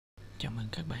Chào mừng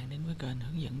các bạn đến với kênh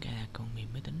hướng dẫn cài đặt con mềm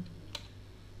máy tính.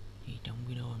 Thì trong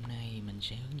video hôm nay mình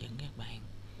sẽ hướng dẫn các bạn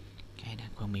cài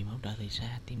đặt phần mềm hỗ trợ từ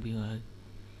xa Teamviewer.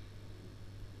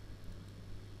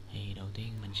 Thì đầu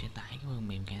tiên mình sẽ tải cái phần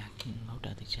mềm cài đặt hỗ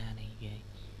trợ từ xa này về.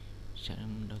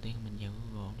 Đầu tiên mình vào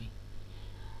Google đi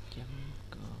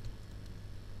 .com,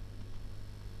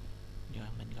 rồi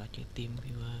mình gọi chữ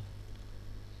Teamviewer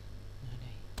ở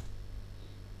đây.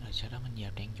 Rồi sau đó mình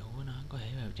vào trang chủ của nó, có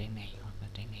thể vào trang này hoặc là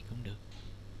trang này cũng được.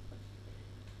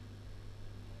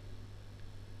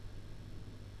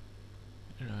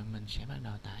 Rồi mình sẽ bắt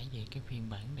đầu tải về cái phiên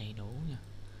bản đầy đủ nha,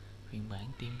 phiên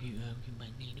bản Teamviewer, phiên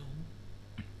bản đầy đủ.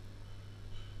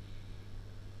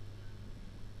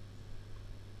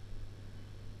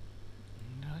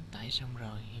 Đó, tải xong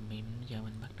rồi thì giờ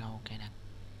mình bắt đầu cài đặt.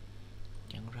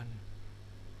 Chọn run.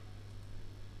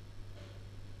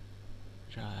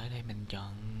 Rồi ở đây mình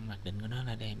chọn mặc định của nó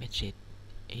là đem exit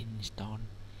install.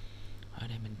 Ở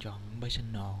đây mình chọn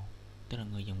personal, tức là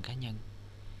người dùng cá nhân,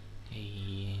 thì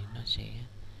nó sẽ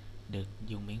được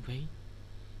dùng miễn phí.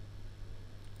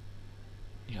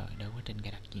 Rồi đợi quá trình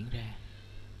cài đặt diễn ra.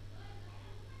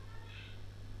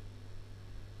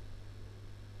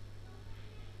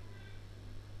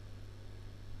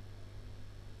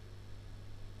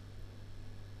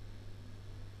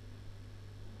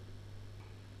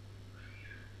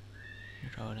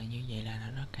 Rồi là như vậy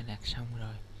là nó cài đặt xong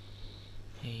rồi.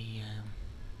 Thì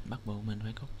bắt buộc mình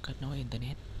phải có kết nối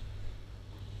internet.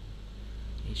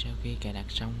 Thì sau khi cài đặt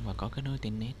xong và có kết nối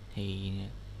internet thì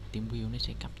Teamviewer nó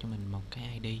sẽ cấp cho mình một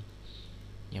cái ID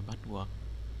và password.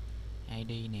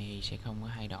 ID này sẽ không có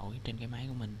thay đổi trên cái máy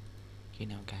của mình. Khi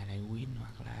nào cài lại Win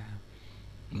hoặc là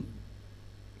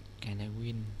cài lại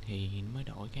Win thì mới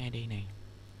đổi cái ID này.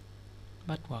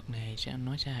 Password này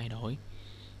nó sẽ thay đổi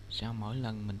sau mỗi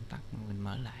lần mình tắt mình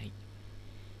mở lại.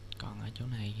 Còn ở chỗ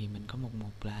này thì mình có một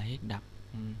mục là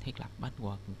thiết lập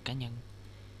password cá nhân.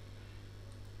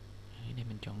 Ở đây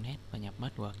mình chọn net và nhập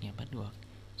password,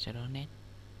 sau đó net,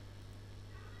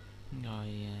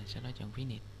 rồi sau đó chọn phí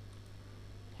net.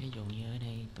 Ví dụ như ở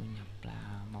đây tôi nhập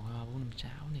là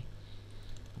 123456 đi,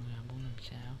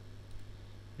 123456.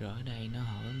 Rồi ở đây nó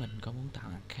hỏi mình có muốn tạo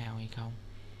account hay không.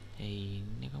 Thì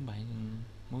nếu các bạn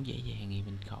muốn dễ dàng thì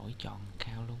mình khỏi chọn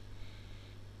account luôn.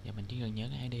 Và mình chỉ cần nhớ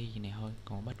cái ID gì này thôi,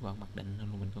 còn password mặc định là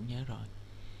mình cũng nhớ rồi.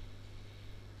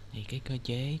 Thì cái cơ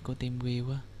chế của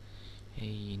Teamviewer á,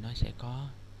 thì nó sẽ có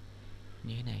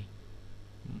như thế này.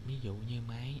 Ví dụ như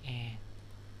máy A,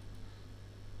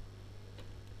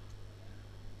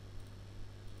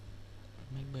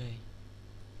 máy B,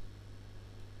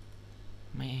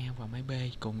 máy A và máy B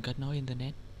cùng kết nối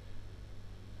internet.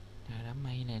 Đám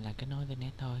mây này là kết nối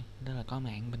internet thôi, tức là có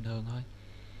mạng bình thường thôi,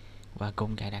 và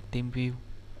cùng cài đặt Teamviewer.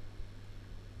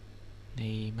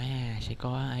 Thì máy A sẽ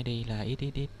có ID là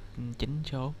xxx 9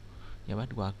 số và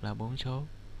password là 4 số,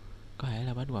 có thể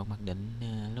là password mặc định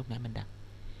lúc nãy mình đặt.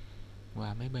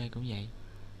 Và máy B cũng vậy,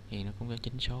 thì nó cũng có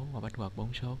 9 số và password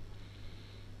 4 số.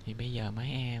 Thì bây giờ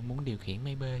máy A muốn điều khiển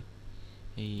máy B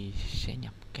thì sẽ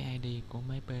nhập cái ID của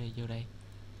máy B vô đây,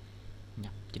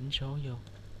 nhập 9 số vô.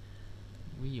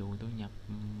 Ví dụ tôi nhập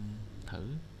thử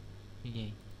như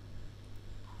vậy,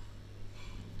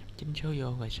 nhập 9 số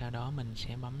vô, rồi sau đó mình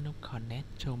sẽ bấm nút Connect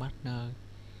to Partner,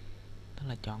 tức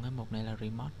là chọn cái mục này là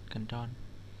Remote Control.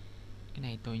 Cái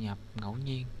này tôi nhập ngẫu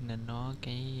nhiên nên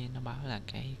nó báo là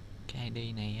cái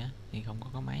ID này á thì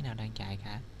không có máy nào đang chạy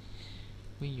cả.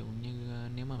 Ví dụ như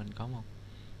nếu mà mình có một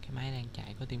cái máy đang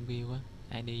chạy có Teamviewer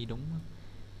á, ID đúng á,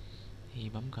 thì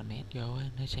bấm Connect vô á,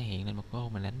 nó sẽ hiện lên một ô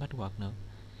mình đánh password nữa.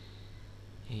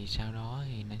 Thì sau đó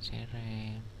thì nó sẽ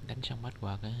ra, đánh xong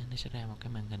password á, nó sẽ ra một cái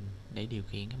màn hình để điều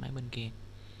khiển cái máy bên kia.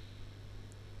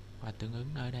 Và tương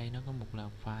ứng ở đây nó có một là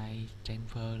file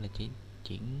transfer, là chỉ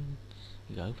chuyển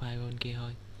gửi file bên kia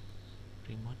thôi,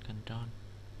 remote control.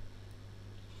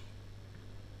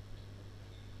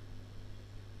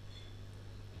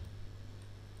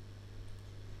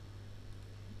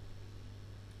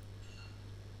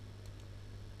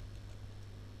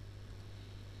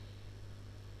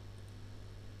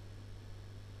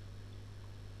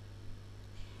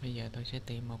 Bây giờ tôi sẽ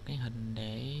tìm một cái hình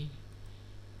để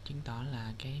chứng tỏ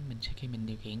là khi mình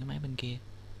điều khiển cái máy bên kia.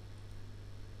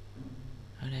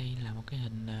 Ở đây là một cái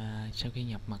hình sau khi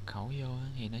nhập mật khẩu vô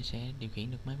thì nó sẽ điều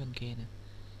khiển được máy bên kia nè.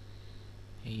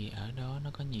 Thì ở đó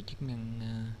nó có nhiều chức năng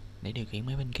để điều khiển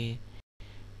máy bên kia.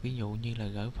 Ví dụ như là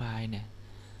gửi file nè,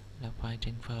 là file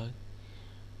transfer,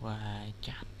 và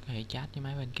chat, có thể chat với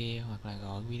máy bên kia, hoặc là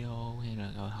gọi video hay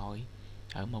là gọi hội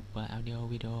ở một audio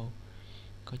video.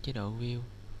 Có chế độ view.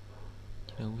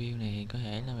 Chế độ view này có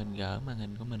thể là mình gỡ màn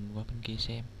hình của mình qua bên kia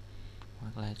xem,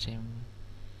 hoặc là xem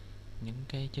những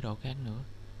cái chế độ khác nữa.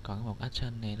 Còn cái mục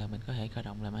action này là mình có thể khởi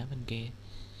động lại máy bên kia,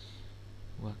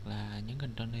 hoặc là nhấn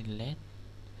control delete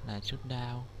là shut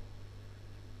down,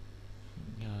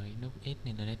 rồi nút X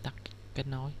này là để tắt kết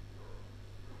nối.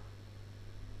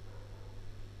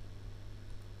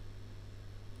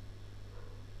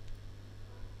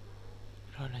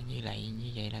 Rồi là như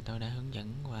vậy là tôi đã hướng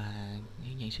dẫn và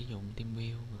hướng dẫn sử dụng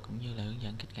Teamviewer, và cũng như là hướng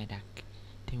dẫn cách cài đặt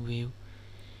Teamviewer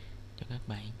cho các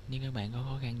bạn. Nếu các bạn có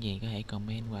khó khăn gì có thể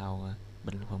comment vào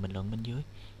phần bình luận bên dưới.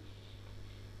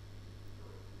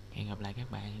 Hẹn gặp lại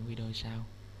các bạn ở video sau.